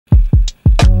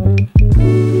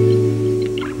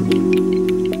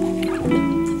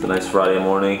Friday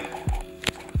morning.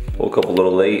 Woke up a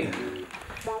little late.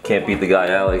 Can't beat the guy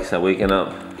Alex at waking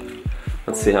up.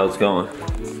 Let's see how it's going.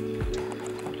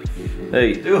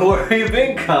 Hey. Dude, where have you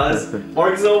been, cuz?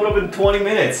 Market's open up in 20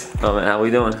 minutes. Oh man, how we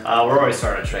doing? We're already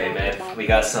starting to trade, man. We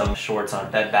got some shorts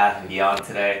on Bed Bath & Beyond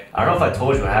today. I don't know if I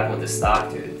told you what happened with this stock,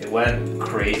 dude. It went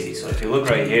crazy. So if you look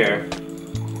right here,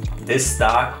 this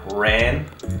stock ran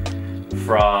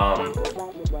from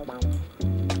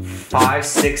 $5,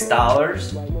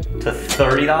 $6 to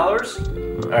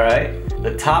 $30. All right.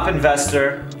 The top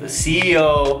investor, the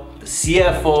CEO, the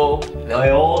CFO, they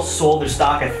all sold their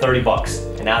stock at 30 bucks,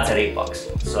 and now it's at 8 bucks.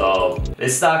 So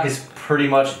this stock is pretty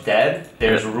much dead.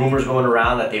 There's rumors going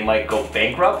around that they might go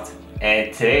bankrupt,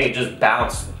 and today it just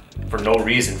bounced for no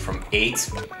reason from 8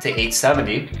 to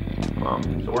 870.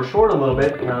 So we're short a little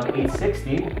bit, around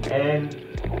 860, and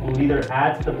we'll either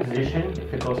add to the position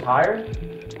if it goes higher,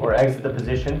 or exit the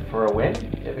position for a win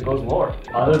if it goes lower.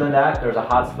 Other than that, there's a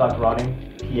hot stock running,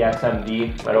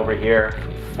 PXMD, right over here,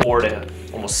 from 4 to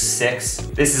almost 6.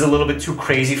 This is a little bit too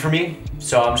crazy for me,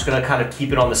 so I'm just gonna kind of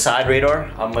keep it on the side radar.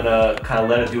 I'm gonna kind of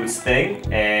let it do its thing,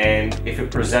 and if it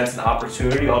presents an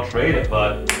opportunity, I'll trade it,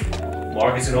 but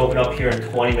market's gonna open up here in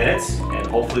 20 minutes, and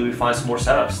hopefully we find some more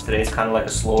setups. Today's kind of like a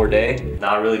slower day,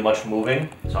 not really much moving,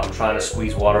 so I'm trying to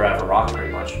squeeze water out of a rock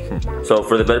pretty much. So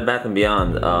for the Bed Bath &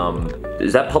 Beyond,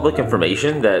 is that public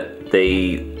information that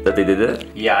they did it?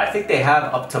 Yeah, I think they have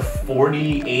up to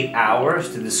 48 hours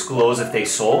to disclose if they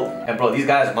sold. And bro, these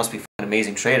guys must be fucking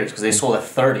amazing traders because they sold at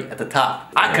 30 at the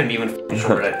top. I couldn't even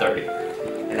short it at 30,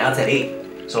 and now it's at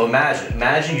 8. So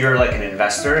imagine you're like an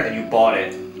investor and you bought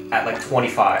it at like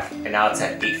 25, and now it's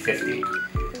at 850.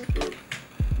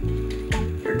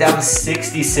 You're down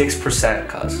 66%,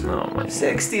 cuz. Oh my.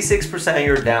 66%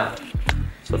 you're down.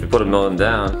 So if you put $1 million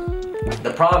down.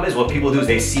 The problem is what people do is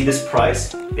they see this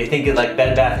price, they think it like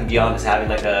Bed Bath & Beyond is having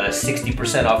like a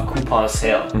 60% off coupon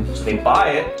sale. So they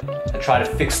buy it and try to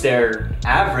fix their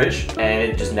average, and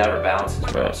it just never bounces,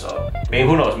 bro. Right. So maybe,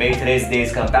 who knows, maybe today's the day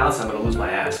it's gonna bounce, I'm gonna lose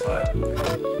my ass, but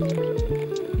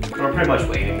we're pretty much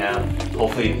waiting now.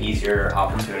 Hopefully an easier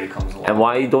opportunity comes along. And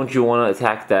why don't you want to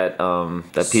attack that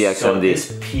PXMD? So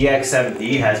this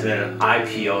PXMD has been an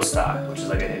IPO stock, which is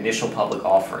like an initial public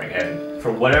offering. And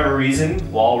for whatever reason,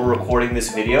 while we're recording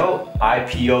this video,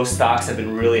 IPO stocks have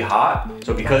been really hot.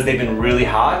 So because they've been really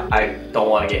hot, I don't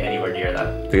want to get anywhere near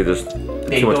them. Because there's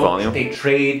too much volume? They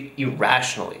trade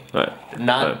irrationally. Right.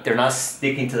 They're not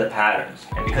sticking to the patterns.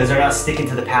 And because they're not sticking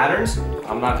to the patterns,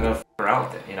 I'm not gonna f around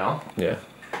with it, you know? Yeah.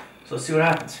 So let's see what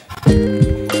happens.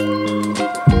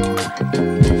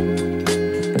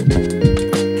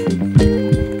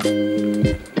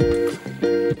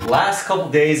 Last couple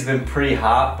days have been pretty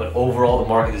hot, but overall the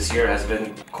market this year has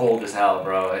been cold as hell,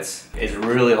 bro. It's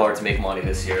really hard to make money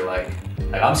this year. Like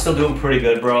I'm still doing pretty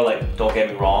good, bro. Like, don't get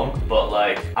me wrong, but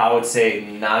like I would say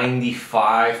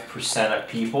 95% of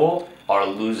people are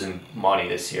losing money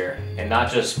this year, and not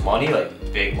just money,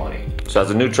 like big money. So as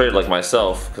a new trader like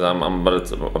myself, because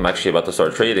I'm actually about to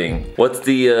start trading, what's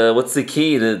the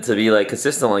key to be like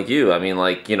consistent like you? I mean,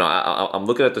 like, you know, I'm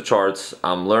looking at the charts,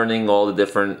 I'm learning all the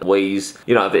different ways.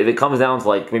 You know, if it comes down to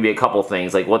like maybe a couple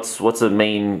things, like what's the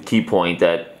main key point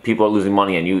that people are losing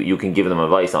money and you can give them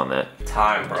advice on that?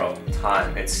 Time, bro.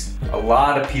 Time. It's a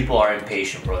lot of people are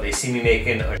impatient, bro. They see me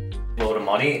making a load of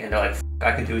money and they're like,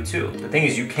 I could do it too. The thing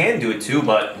is, you can do it too,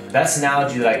 but the best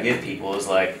analogy that I give people is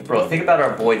like, bro, think about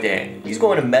our boy Dan. He's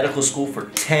going to medical school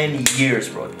for 10 years,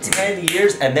 bro. 10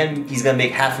 years, and then he's gonna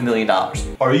make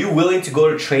 $500,000. Are you willing to go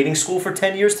to trading school for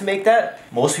 10 years to make that?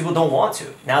 Most people don't want to.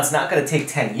 Now, it's not gonna take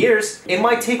 10 years. It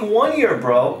might take 1 year,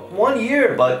 bro. 1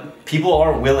 year, but people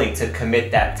aren't willing to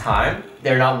commit that time.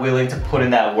 They're not willing to put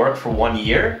in that work for 1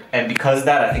 year. And because of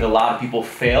that, I think a lot of people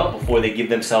fail before they give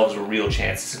themselves a real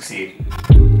chance to succeed.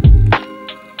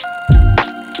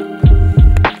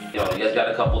 You guys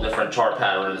got a couple different chart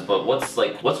patterns, but what's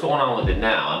going on with it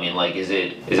now? I mean, like, is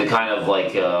it kind of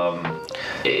like,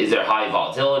 is there high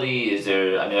volatility? Is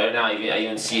there, I mean, right now I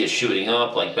even see it shooting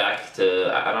up, like back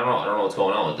to, I don't know what's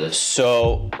going on with this.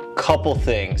 So, couple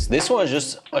things. This one is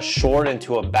just a short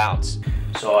into a bounce.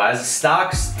 So as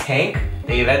stocks tank,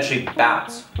 they eventually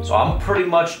bounce. So I'm pretty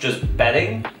much just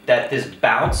betting that this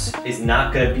bounce is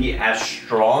not gonna be as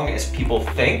strong as people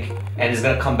think and is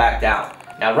gonna come back down.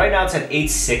 Now right now it's at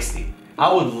 860.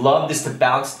 I would love this to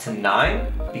bounce to 9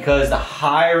 because the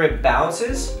higher it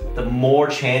bounces, the more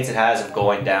chance it has of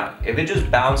going down. If it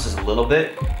just bounces a little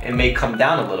bit, it may come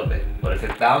down a little bit. But if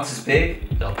it bounces big,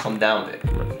 it'll come down big.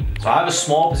 So I have a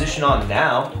small position on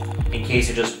now in case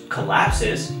it just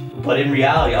collapses. But in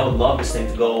reality, I would love this thing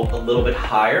to go a little bit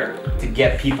higher to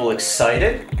get people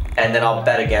excited and then I'll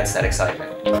bet against that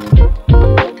excitement.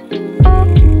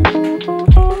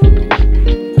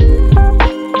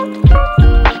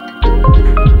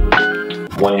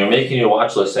 When you're making your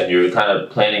watch list and you're kind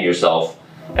of planning yourself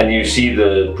and you see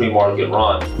the pre-market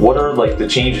run, what are like the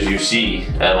changes you see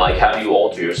and like how do you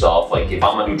alter yourself? Like if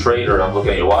I'm a new trader and I'm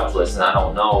looking at your watch list and I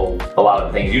don't know a lot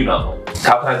of the things you know,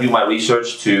 how can I do my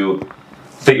research to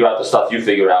figure out the stuff you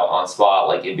figure out on spot,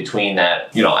 like in between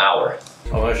that, you know, hour?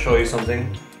 I want to show you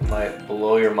something might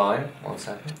blow your mind. 1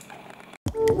 second.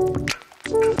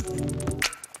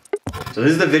 So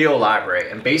this is the video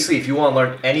library, and basically if you want to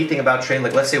learn anything about trading,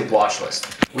 like let's say watch list,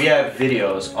 we have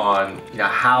videos on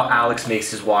how Alex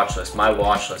makes his watch list, my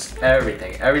watch list,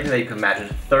 everything that you can imagine.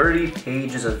 30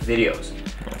 pages of videos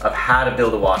of how to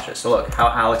build a watch list. So look, how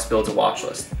Alex builds a watch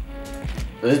list.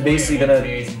 So this is basically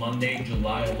Today's Monday,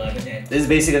 July 11th. This is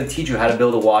basically going to teach you how to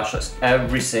build a watch list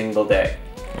every single day.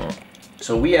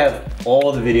 So we have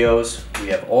all the videos, we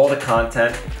have all the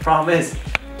content. Problem is,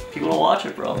 people don't watch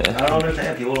it, bro. Yeah. I don't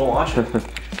understand. People don't watch it.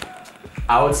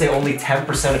 I would say only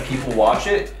 10% of people watch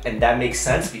it, and that makes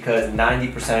sense because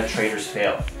 90% of traders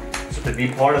fail. So to be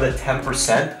part of the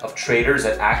 10% of traders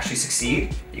that actually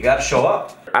succeed, you got to show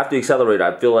up. After the accelerator,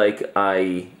 I feel like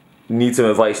I need some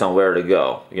advice on where to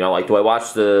go. You know, like do I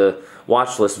watch the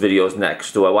watch list videos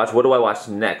next? What do I watch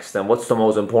next? And what's the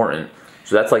most important?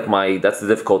 So that's like that's the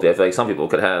difficulty I feel like some people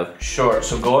could have. Sure,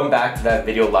 so going back to that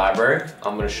video library,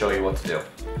 I'm gonna show you what to do.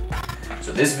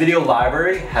 So this video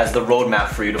library has the roadmap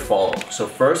for you to follow. So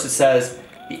first it says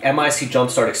the MIC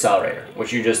Jumpstart Accelerator,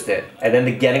 which you just did, and then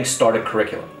the Getting Started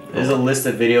curriculum. This is a list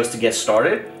of videos to get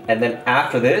started, and then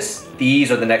after this,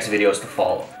 these are the next videos to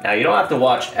follow. Now you don't have to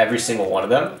watch every single one of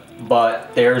them,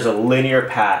 but there's a linear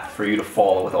path for you to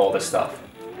follow with all this stuff.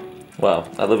 Wow,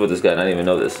 I live with this guy and I didn't even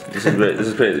know this. This is great. This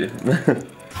is crazy.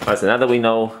 Alright, so now that we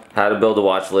know how to build a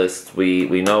watch list,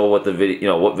 we know what the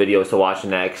video, what videos to watch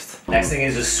next. Next thing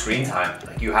is just screen time.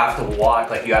 Like you have to watch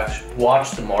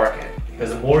the market. Because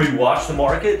the more you watch the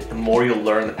market, the more you'll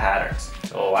learn the patterns.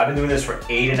 So I've been doing this for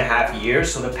 8.5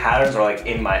 years, so the patterns are like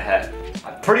in my head.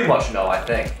 I pretty much know, I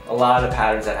think, a lot of the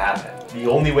patterns that happen. The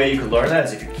only way you can learn that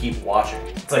is if you keep watching.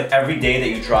 It's like every day that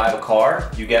you drive a car,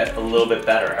 you get a little bit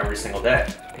better every single day.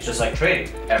 It's just like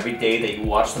trading. Every day that you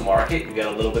watch the market, you get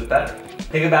a little bit better.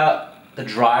 Think about the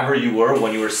driver you were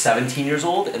when you were 17 years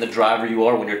old and the driver you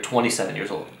are when you're 27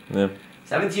 years old. Yeah.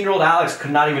 17-year-old Alex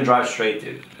could not even drive straight,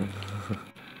 dude.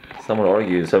 Some would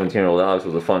argue 17-year-old Alex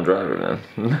was a fun driver,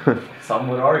 man. Some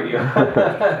would argue.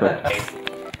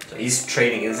 So he's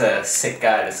trading. He's a sick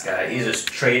guy, this guy. He's just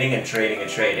trading and trading and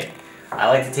trading. I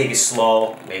like to take it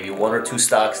slow, maybe 1 or 2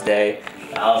 stocks a day.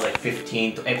 I was like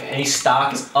 15. If any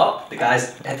stock is up, the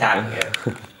guy's attacking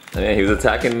it. Yeah, he was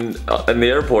attacking in the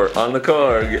airport, on the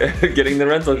car, getting the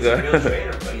rental car. He's a real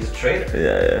trader, bro. He's a trader.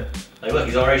 Yeah. Like, look,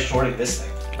 he's already shorting this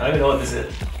thing. I don't even know what this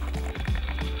is.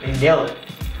 He nailed it.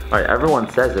 Alright, everyone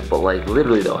says it, but like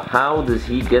literally though, how does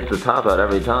he get the top out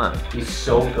every time? He's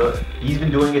so good. He's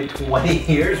been doing it 20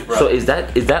 years, bro. So is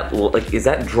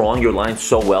that drawing your line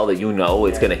so well that you know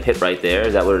it's gonna hit right there?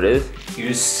 Is that what it is? You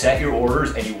just set your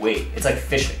orders and you wait. It's like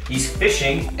fishing. He's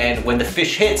fishing, and when the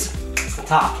fish hits, it's the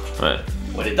top. Right.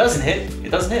 When it doesn't hit, it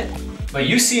doesn't hit. But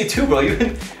you see it too, bro.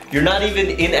 You're not even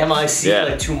in MIC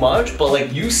like too much, but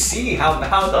like you see how it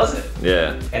does it.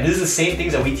 Yeah. And this is the same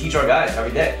things that we teach our guys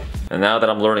every day. And now that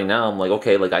I'm learning now, I'm like,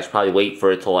 okay, like I should probably wait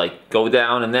for it to like go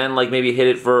down and then like maybe hit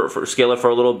it for scale it for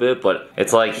a little bit, but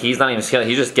it's like he's not even scaling,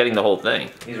 he's just getting the whole thing.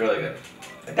 He's really good.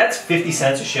 Like, that's 50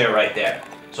 cents a share right there.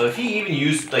 So if he even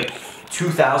used like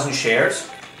 2,000 shares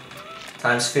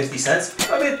times 50 cents,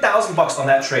 I made $1,000 on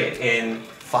that trade in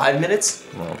 5 minutes.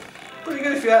 Well, pretty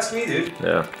good if you ask me, dude.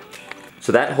 Yeah.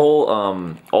 So that whole,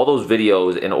 all those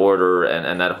videos in order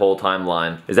and that whole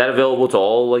timeline, is that available to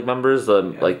all like members,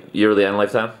 like yearly and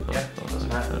lifetime? Yeah, it doesn't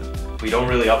matter. We don't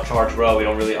really upcharge, bro. We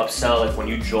don't really upsell. Like when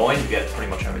you join, you get pretty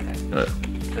much everything. Right.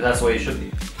 Because that's the way it should be.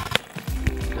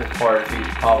 This part is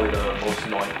probably the most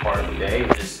annoying part of the day,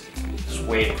 is just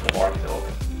waiting for the market to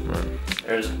open. Right.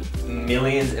 There's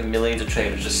millions and millions of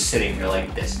traders just sitting there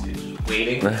like this, dude. Just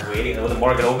waiting and waiting. And when the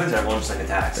market opens, everyone just like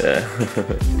attacks. Yeah.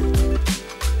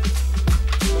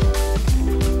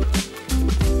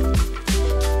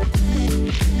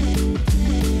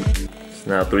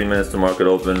 Now 3 minutes to market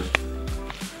open.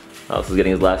 Alex is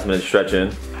getting his last minute stretch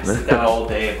in. I sit down all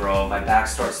day, bro. My back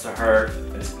starts to hurt.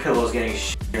 This pillow's getting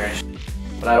shittier and shit.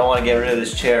 But I don't want to get rid of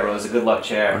this chair, bro. It's a good luck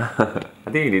chair.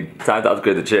 I think you need time to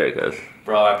upgrade the chair, cuz.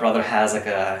 Bro, my brother has like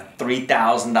a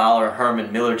 $3,000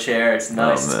 Herman Miller chair. It's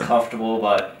nice, it's comfortable,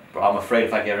 but bro, I'm afraid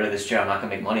if I get rid of this chair, I'm not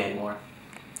gonna make money anymore.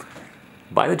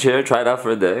 Buy the chair, try it out for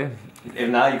a day, If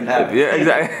not, you can have it. Yeah,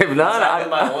 exactly. If not,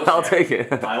 I'll take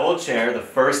it. My old chair, the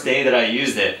first day that I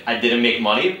used it, I didn't make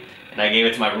money, and I gave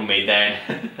it to my roommate Dan.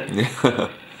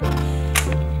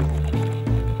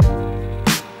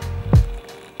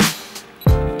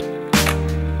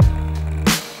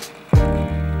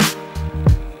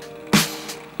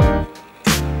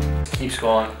 Keeps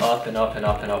going up and up and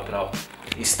up and up and up.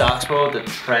 These stocks, bro, the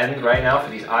trend right now for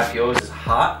these IPOs is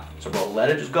hot. So, bro, let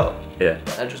it just go. Yeah.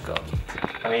 Let it just go.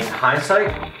 I mean, hindsight,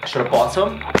 I should have bought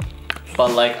some,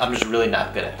 but like, I'm just really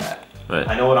not good at that. Right.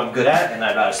 I know what I'm good at, and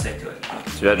I gotta stick to it.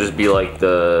 So you gotta just be like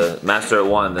the master at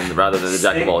one, then rather than the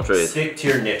jack of all trades. Stick to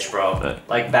your niche, bro. Right.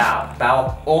 Like Bao.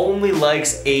 Bao only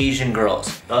likes Asian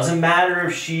girls. Doesn't matter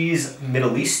if she's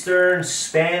Middle Eastern,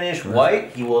 Spanish,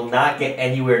 white. He will not get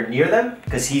anywhere near them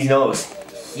because he knows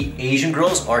Asian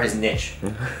girls are his niche.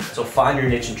 So find your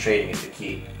niche in trading is the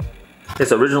key.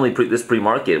 It's originally this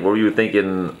pre-market. What were you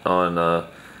thinking on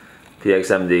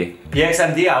PXMD?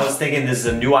 PXMD, I was thinking this is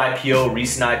a new IPO,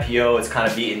 recent IPO. It's kind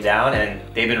of beaten down, and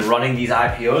they've been running these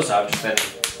IPOs, so I've just been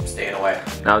staying away.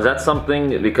 Now, is that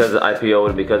something because IPO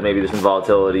and because maybe there's some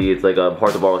volatility, it's like a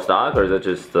hard to borrow stock, or is it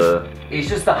just? It's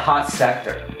just a hot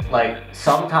sector. Like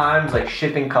sometimes, like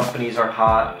shipping companies are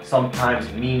hot.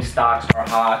 Sometimes meme stocks are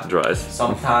hot. Dries.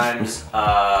 Sometimes,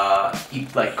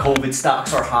 like COVID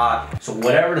stocks are hot. So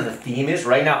whatever the theme is,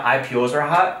 right now IPOs are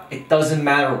hot. It doesn't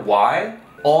matter why.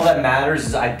 All that matters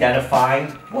is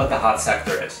identifying what the hot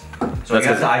sector is. So you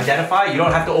have to identify, you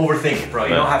don't have to overthink it, bro.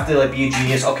 You don't have to like be a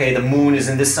genius. Okay, the moon is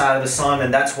in this side of the sun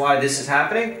and that's why this is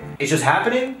happening. It's just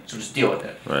happening, so just deal with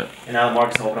it. Right. And now the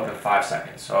market's gonna open up in 5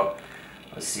 seconds. So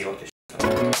let's see what this is.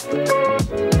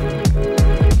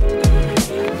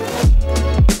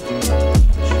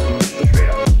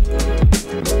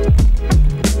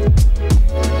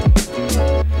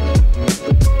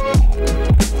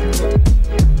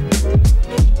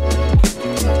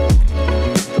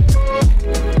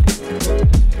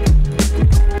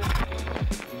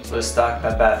 So this stock,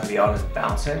 Bed Bath & Beyond, is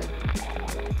bouncing.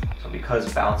 So because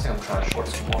it's bouncing, I'm trying to short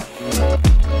some more.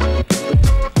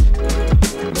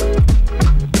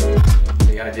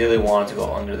 So you ideally want it to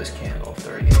go under this candle,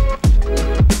 38.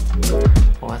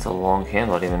 Well, that's a long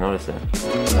candle. I didn't even notice that.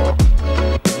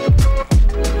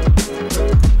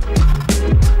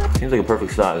 Seems like a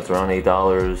perfect stock. It's around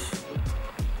 $8.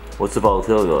 What's the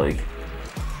volatility like?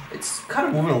 It's kind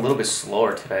of moving a little bit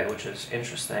slower today, which is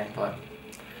interesting, but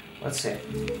let's see.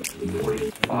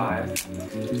 45. So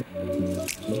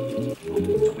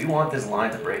we want this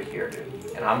line to break here, dude.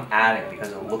 And I'm adding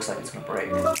because it looks like it's gonna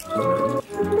break.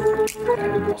 Okay,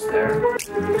 almost there.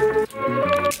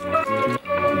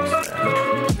 Almost there.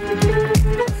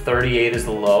 38 is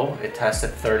the low. It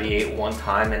tested 38 one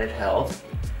time and it held.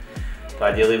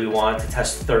 But ideally we want it to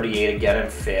test 38 again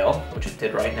and fail, which it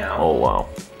did right now. Oh wow.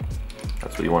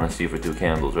 That's what you want to see for 2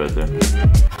 candles right there.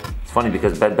 It's funny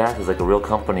because Bed Bath is like a real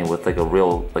company with like a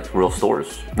real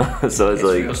stores. So it's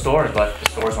like real stores, but the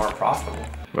stores aren't profitable.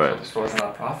 Right. So if the stores are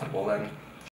not profitable, then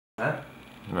that,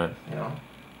 right. you know.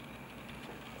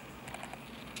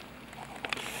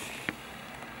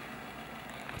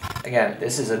 Again,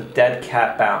 this is a dead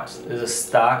cat bounce. This is a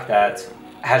stock that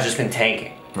has just been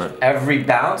tanking. Right. Every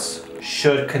bounce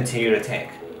should continue to tank.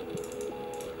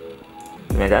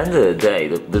 I mean, at the end of the day,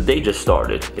 the day just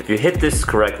started. If you hit this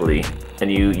correctly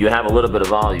and you have a little bit of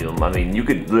volume, I mean, you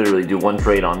could literally do 1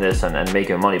 trade on this and make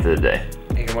your money for the day.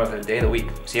 Make your money for the day of the week.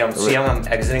 See how I'm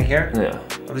exiting here? Yeah.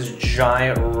 Look at these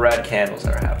giant red candles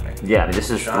that are happening. Yeah, I mean, this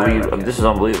is this is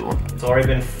unbelievable. It's already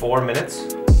been 4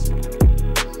 minutes,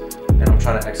 and I'm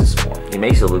trying to exit some more. He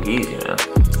makes it look easy, man.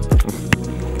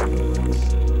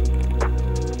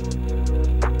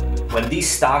 When these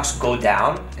stocks go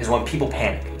down is when people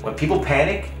panic. When people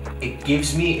panic, it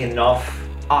gives me enough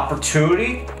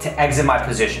opportunity to exit my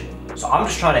position. So I'm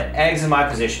just trying to exit my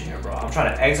position here, bro. I'm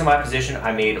trying to exit my position.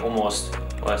 I made almost,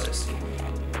 what is this?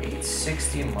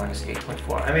 860 minus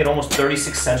 824. I made almost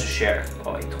 36 cents a share.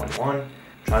 Oh, 821.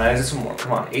 Trying to exit some more.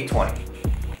 Come on, 820.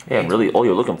 Yeah, really, all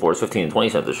you're looking for is 15 and 20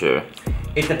 cents a share.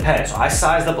 It depends. So I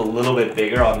sized up a little bit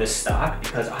bigger on this stock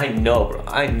because I know, bro.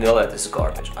 I know that this is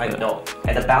garbage. I know.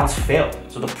 And the bounce failed.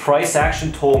 So the price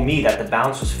action told me that the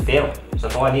bounce was failing. So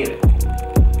that's all I needed.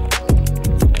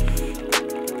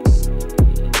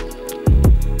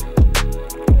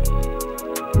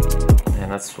 Man,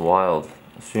 that's wild.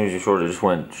 As soon as you shorted, it just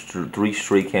went 3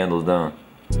 straight candles down.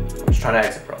 I'm just trying to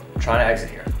exit, bro. I'm trying to exit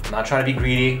here. I'm not trying to be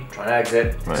greedy. I'm trying to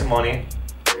exit, make some money.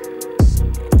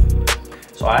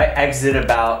 So I exited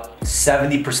about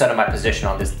 70% of my position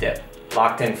on this dip.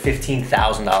 Locked in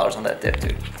 $15,000 on that dip,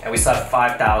 dude. And we still have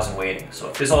 5,000 waiting. So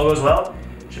if this all goes well,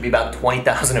 it should be about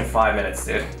 20,000 in 5 minutes,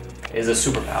 dude. It is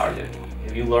a superpower, dude.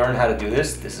 If you learn how to do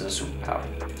this, this is a superpower.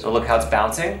 So look how it's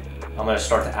bouncing. I'm gonna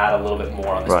start to add a little bit more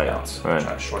on this bounce. Right.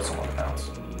 Try to short some on the bounce.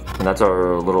 And that's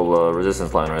our little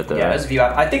resistance line right there. Yeah, this view.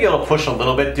 I think it'll push a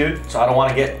little bit, dude. So I don't want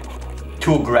to get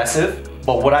too aggressive.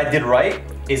 But what I did right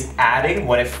is adding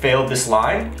when it failed this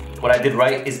line. What I did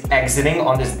right is exiting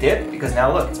on this dip because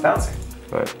now look, it's bouncing.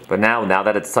 Right. But now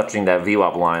that it's touching that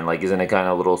VWAP line, like, isn't it kind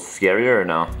of a little scarier or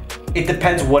no? It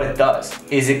depends what it does.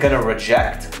 Is it gonna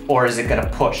reject or is it gonna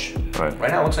push? Right.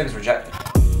 Right now it looks like it's rejecting.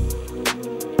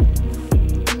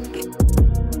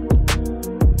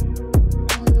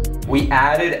 We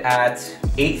added at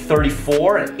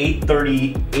 834 and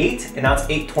 838, and now it's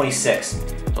 826.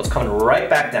 So it's coming right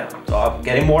back down. So I'm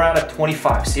getting more out at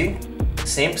 25, see?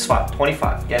 Same spot,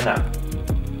 25, getting out.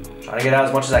 Trying to get out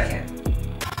as much as I can.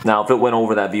 Now, if it went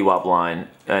over that VWAP line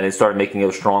and it started making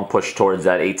a strong push towards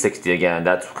that 860 again,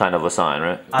 that's kind of a sign,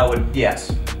 right? I would,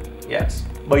 yes.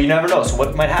 But you never know. So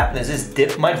what might happen is this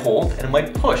dip might hold and it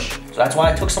might push. So that's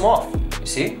why I took some off, you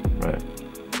see? Right.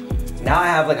 Now I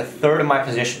have like a third of my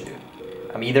position, dude.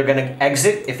 I'm either gonna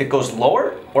exit if it goes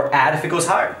lower or add if it goes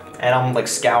higher. And I'm like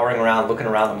scouring around, looking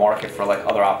around the market for like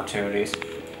other opportunities.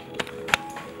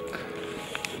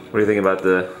 What do you think about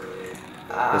this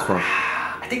one?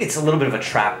 I think it's a little bit of a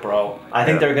trap, bro. I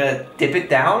think they're gonna dip it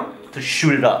down to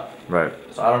shoot it up. Right.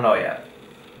 So I don't know yet.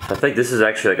 I think this is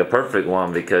actually like a perfect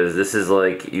one because this is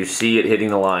like you see it hitting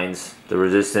the lines, the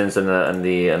resistance and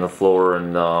the floor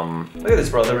and Look at this,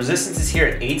 bro. The resistance is here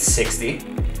at 860.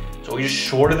 So we just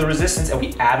shorted the resistance and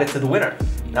we added to the winner.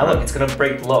 Now look, it's gonna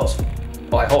break the lows.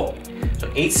 Well, I hope. So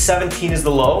 817 is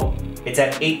the low. It's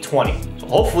at 820. So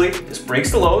hopefully this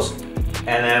breaks the lows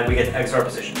and then we get to exit our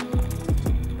position.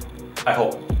 I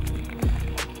hope.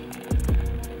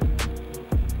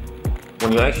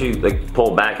 when you actually like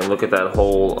pull back and look at that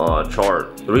whole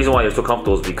chart, the reason why you're so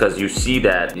comfortable is because you see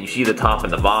the top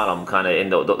and the bottom kind of in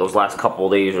those last couple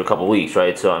of days or couple of weeks,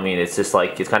 right? So I mean, it's just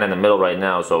like it's kind of in the middle right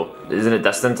now. So isn't it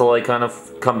destined to like kind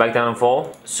of come back down and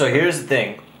fall? So here's the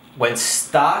thing. When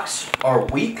stocks are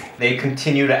weak, they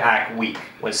continue to act weak.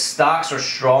 When stocks are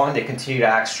strong, they continue to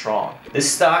act strong. This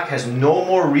stock has no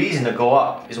more reason to go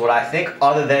up, is what I think,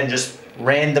 other than just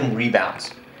random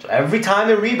rebounds. So every time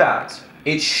it rebounds,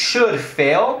 it should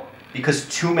fail because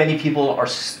too many people are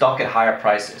stuck at higher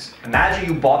prices.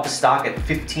 Imagine you bought the stock at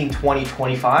 15, 20,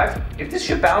 25. If this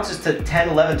shit bounces to 10,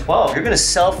 11, 12, you're gonna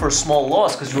sell for a small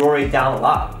loss because you're already down a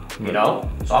lot, you know?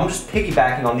 So I'm just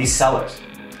piggybacking on these sellers.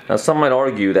 Now, some might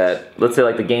argue that, let's say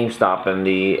like the GameStop and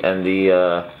the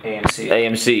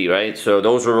AMC, right? So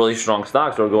those were really strong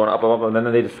stocks that were going up, and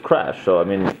then they just crash. So I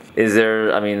mean,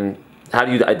 how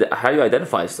do you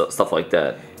identify stuff like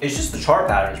that? It's just the chart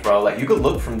patterns, bro. Like you could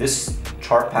look from this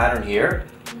chart pattern here.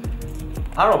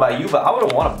 I don't know about you, but I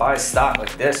wouldn't want to buy a stock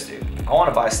like this, dude. I want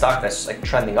to buy a stock that's like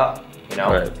trending up, you know?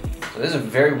 Right. So this is a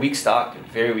very weak stock, dude.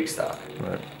 Very weak stock.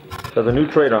 Right. As a new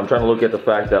trader, I'm trying to look at the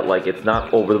fact that like it's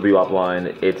not over the VWAP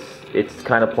line. It's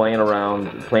kind of playing around,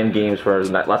 playing games for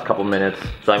the last couple minutes.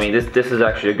 So I mean, this is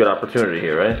actually a good opportunity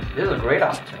here, right? This is a great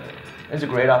opportunity. It's a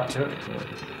great opportunity.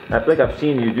 I feel like I've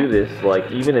seen you do this,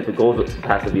 like even if it goes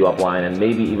past the VWAP line and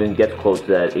maybe even gets close to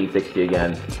that 860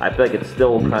 again, I feel like it's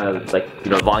still kind of like,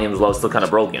 you know, volume's low, still kind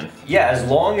of broken. Yeah, as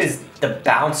long as the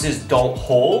bounces don't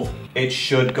hold, it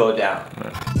should go down.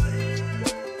 Right.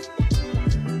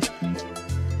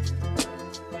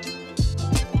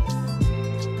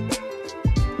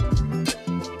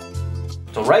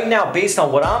 So right now, based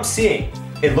on what I'm seeing,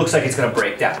 it looks like it's gonna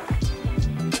break down.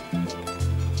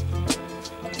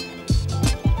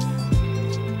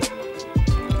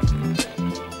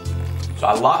 So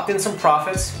I locked in some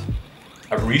profits,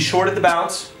 I've reshorted the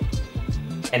bounce,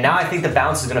 and now I think the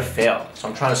bounce is gonna fail. So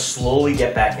I'm trying to slowly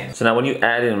get back in. So now when you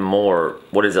add in more,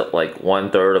 what is it, like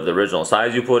 1/3 of the original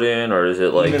size you put in, or is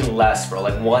it like? Even less, bro,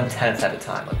 like 1/10 at a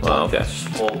time. Like oh, okay.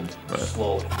 Slowly, right.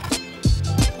 Slowly.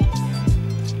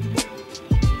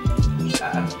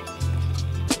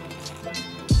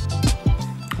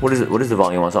 What is the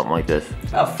volume on something like this?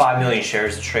 About 5 million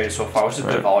shares traded so far, which is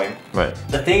good volume. Right.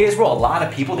 The thing is, bro, a lot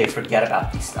of people, they forget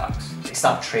about these stocks. They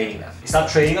stop trading them. They stop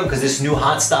trading them because this new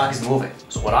hot stock is moving.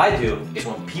 So what I do is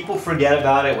when people forget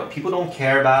about it, when people don't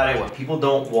care about it, when people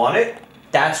don't want it,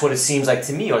 that's what it seems like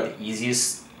to me are the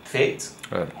easiest fades.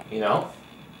 Right. You know?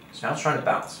 So now it's trying to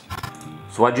bounce.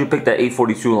 So why'd you pick that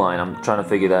 842 line? I'm trying to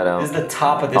figure that out. This is the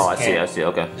top of this can. I see,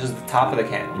 okay. This is the top of the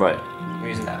can. Right. I'm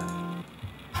using that.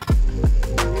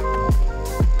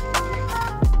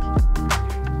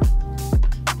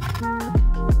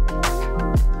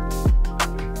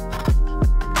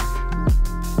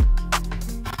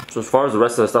 So So as far as the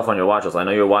rest of the stuff on your watch list, I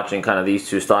know you're watching kind of these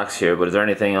two stocks here, but is there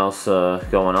anything else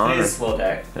going on? Today's a slow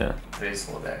day. Yeah. Today's a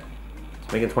slow day.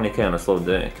 It's making 20K on a slow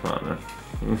day. Come on, man.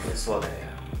 It's a slow day, yeah.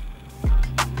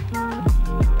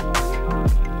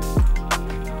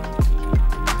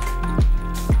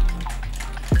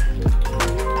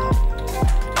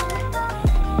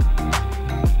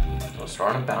 So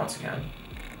starting to bounce again.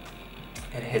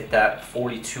 It hit that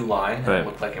 42 line that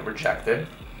looked like it rejected.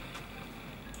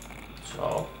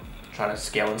 So trying to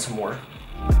scale in some more.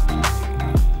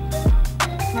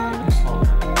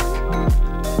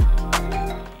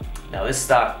 Now this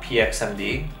stock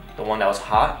PXMD, the one that was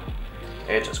hot,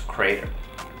 it just cratered.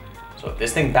 So if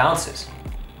this thing bounces,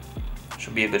 it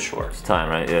should be a good short. It's time,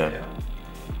 right? Yeah.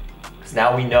 Because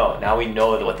now we know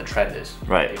what the trend is.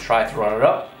 Right. They tried to run it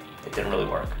up, it didn't really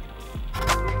work.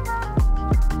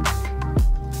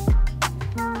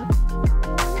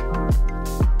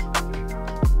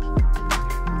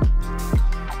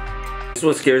 This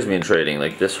is what scares me in trading.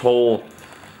 Like this whole,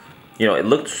 you know, it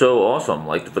looked so awesome.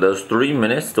 Like for those 3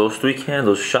 minutes, those 3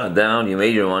 candles shot down, you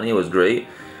made your money, it was great.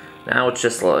 Now it's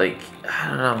just like, I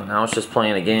don't know, now it's just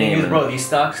playing a game. The thing is, bro, these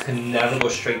stocks can never go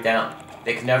straight down.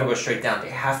 They can never go straight down.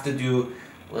 They have to do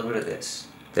a little bit of this.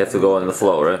 They have to go in the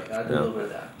flow, right? Gotta do a little bit of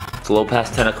that. It's a little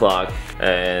past 10 o'clock,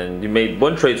 and you made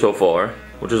 1 trade so far,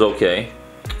 which is okay.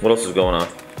 What else is going on?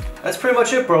 That's pretty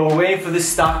much it, bro. We're waiting for this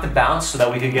stock to bounce so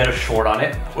that we could get a short on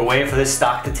it. We're waiting for this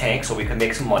stock to tank so we can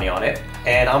make some money on it.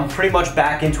 And I'm pretty much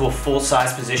back into a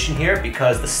full-size position here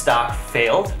because the stock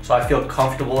failed. So I feel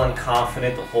comfortable and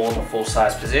confident to hold a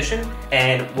full-size position.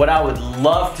 And what I would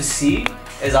love to see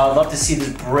is I would love to see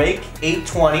this break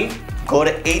 820, go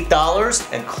to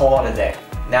 $8 and call it a day.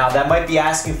 Now that might be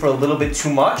asking for a little bit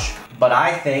too much, but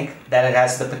I think that it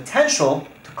has the potential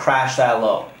to crash that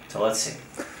low. So let's see.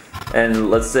 And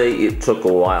let's say it took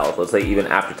a while. Let's say even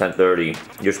after 10:30,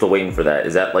 you're still waiting for that.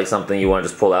 Is that like something you want to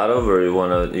just pull out of, or you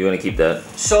want to keep that?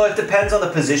 So it depends on the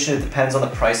position. It depends on the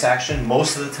price action.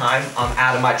 Most of the time, I'm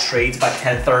out of my trades by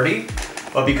 10:30.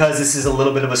 But because this is a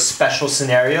little bit of a special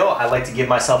scenario, I like to give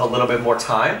myself a little bit more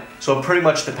time. So it pretty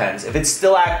much depends. If it's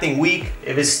still acting weak,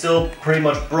 if it's still pretty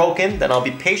much broken, then I'll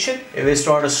be patient. If it's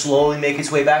starting to slowly make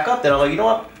its way back up, then I'm like, you know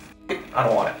what? I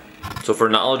don't want it. So for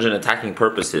knowledge and attacking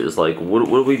purposes, like what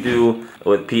do we do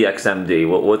with PXMD?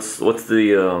 What's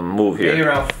the move here? Maybe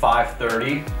around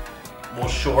 5:30, we'll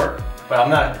short, but I'm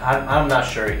not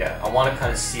sure yet. I want to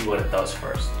kind of see what it does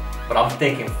first. But I'm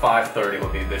thinking 5:30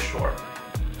 would be a good short.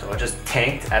 So it just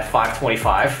tanked at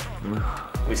 5:25.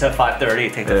 We said 5:30,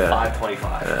 it tanked at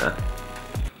 5:25. Yeah.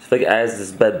 It's like as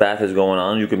this Bed Bath is going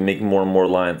on, you can make more and more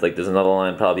lines. Like there's another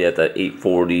line probably at that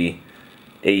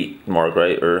 848 mark,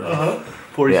 right? Or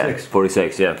 46. Yeah,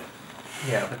 46, yeah.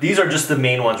 Yeah, but these are just the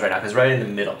main ones right now, because right in the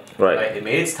middle. Right. It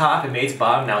made its top, it made its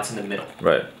bottom, now it's in the middle.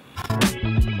 Right.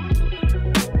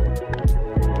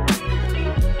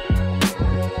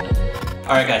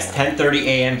 Alright guys, 10:30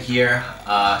 a.m. here.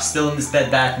 Still in this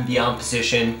Bed Bath & Beyond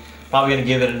position. Probably gonna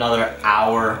give it another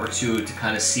hour or two to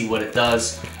kind of see what it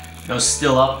does. You know,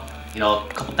 still up, you know,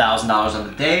 a couple $1,000s on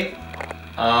the day.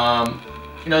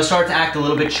 You know, start to act a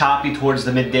little bit choppy towards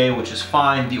the midday, which is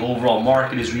fine. The overall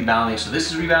market is rebounding, so this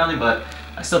is rebounding, but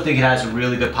I still think it has a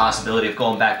really good possibility of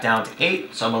going back down to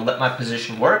 8. So I'm gonna let my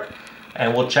position work,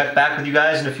 and we'll check back with you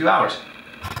guys in a few hours.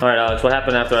 All right, Alex, what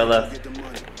happened after I left?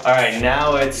 All right,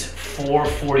 now it's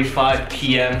 4:45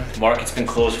 p.m. Market's been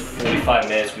closed for 45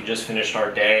 minutes. We just finished our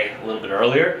day a little bit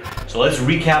earlier. So let's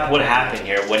recap what happened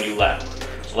here when you left.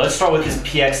 So let's start with this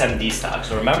PXMD stock.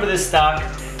 So remember this stock?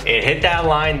 It hit that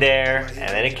line there, and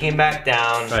then it came back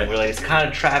down. Right. We're like, it's kind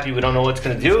of trappy. We don't know what it's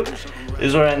gonna do. This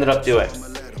is what it ended up doing.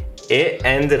 It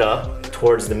ended up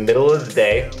towards the middle of the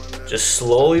day, just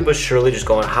slowly but surely, just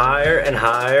going higher and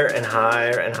higher and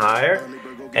higher and higher.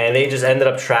 And they just ended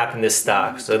up trapping this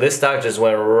stock. So this stock just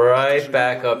went right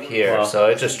back up here. Wow. So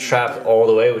it just trapped all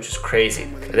the way, which is crazy.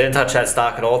 I didn't touch that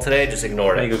stock at all today, just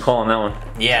ignored it. You could call on that one.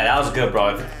 Yeah, that was good,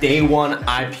 bro. Day one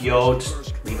IPO,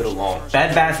 just leave it alone.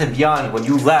 Bed Bath & Beyond, when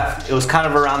you left, it was kind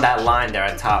of around that line there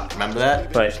at top. Remember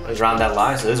that? Right. It was around that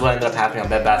line. So this is what ended up happening on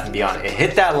Bed Bath & Beyond. It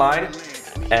hit that line,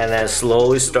 and then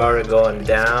slowly started going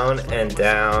down and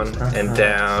down and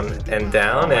down and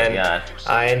down. Oh my and God.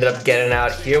 I ended up getting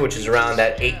out here, which is around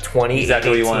that 820, Exactly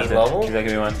what you 818 wanted. level.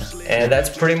 Exactly what you wanted. And that's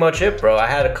pretty much it, bro. I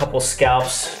had a couple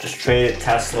scalps, just traded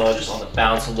Tesla, just on the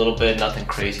bounce a little bit, nothing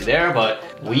crazy there, but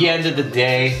we ended the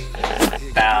day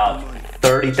about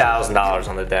 $30,000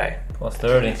 on the day. Plus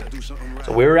 30.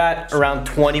 So we were at around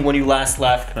 20 when you last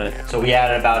left. Right. So we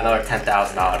added about another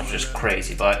 $10,000, which is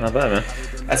crazy, but Not bad, man.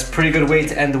 that's a pretty good way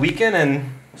to end the weekend. And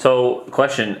So,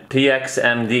 question,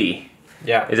 PXMD.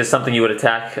 Yeah. Is this something you would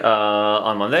attack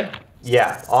on Monday?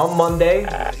 Yeah, on Monday,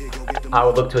 I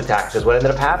would look to attack, because what ended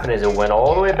up happening is it went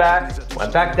all the way back,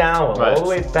 went back down, went all the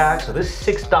way back. So this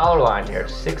 $6 line here,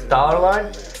 $6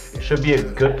 line, should be a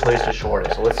good place to short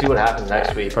it. So let's see what happens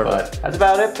next week. But that's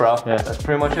about it, bro. Yeah. That's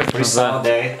pretty much it. Pretty solid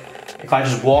day. If I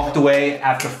just walked away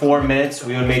after 4 minutes,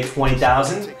 we would have made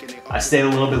 20,000. I stayed a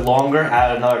little bit longer,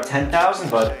 added another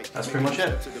 10,000, but that's pretty much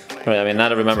it. Right, I mean,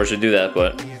 not every member should do that,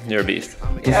 but you're a beast.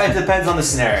 Yeah, it depends on the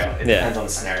scenario. It depends on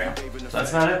the scenario. So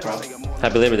that's about it, bro.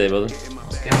 Happy Labor Day, brother.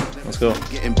 Let's go.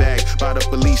 Getting bagged by the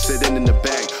police sitting in the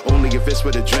back. Only if it's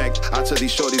with a drag. I tell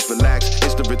these shorties relax.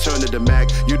 It's the return of the Mac.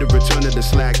 You the return of the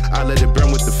slack. I let it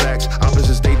burn with the facts.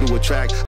 Opposites they do attract.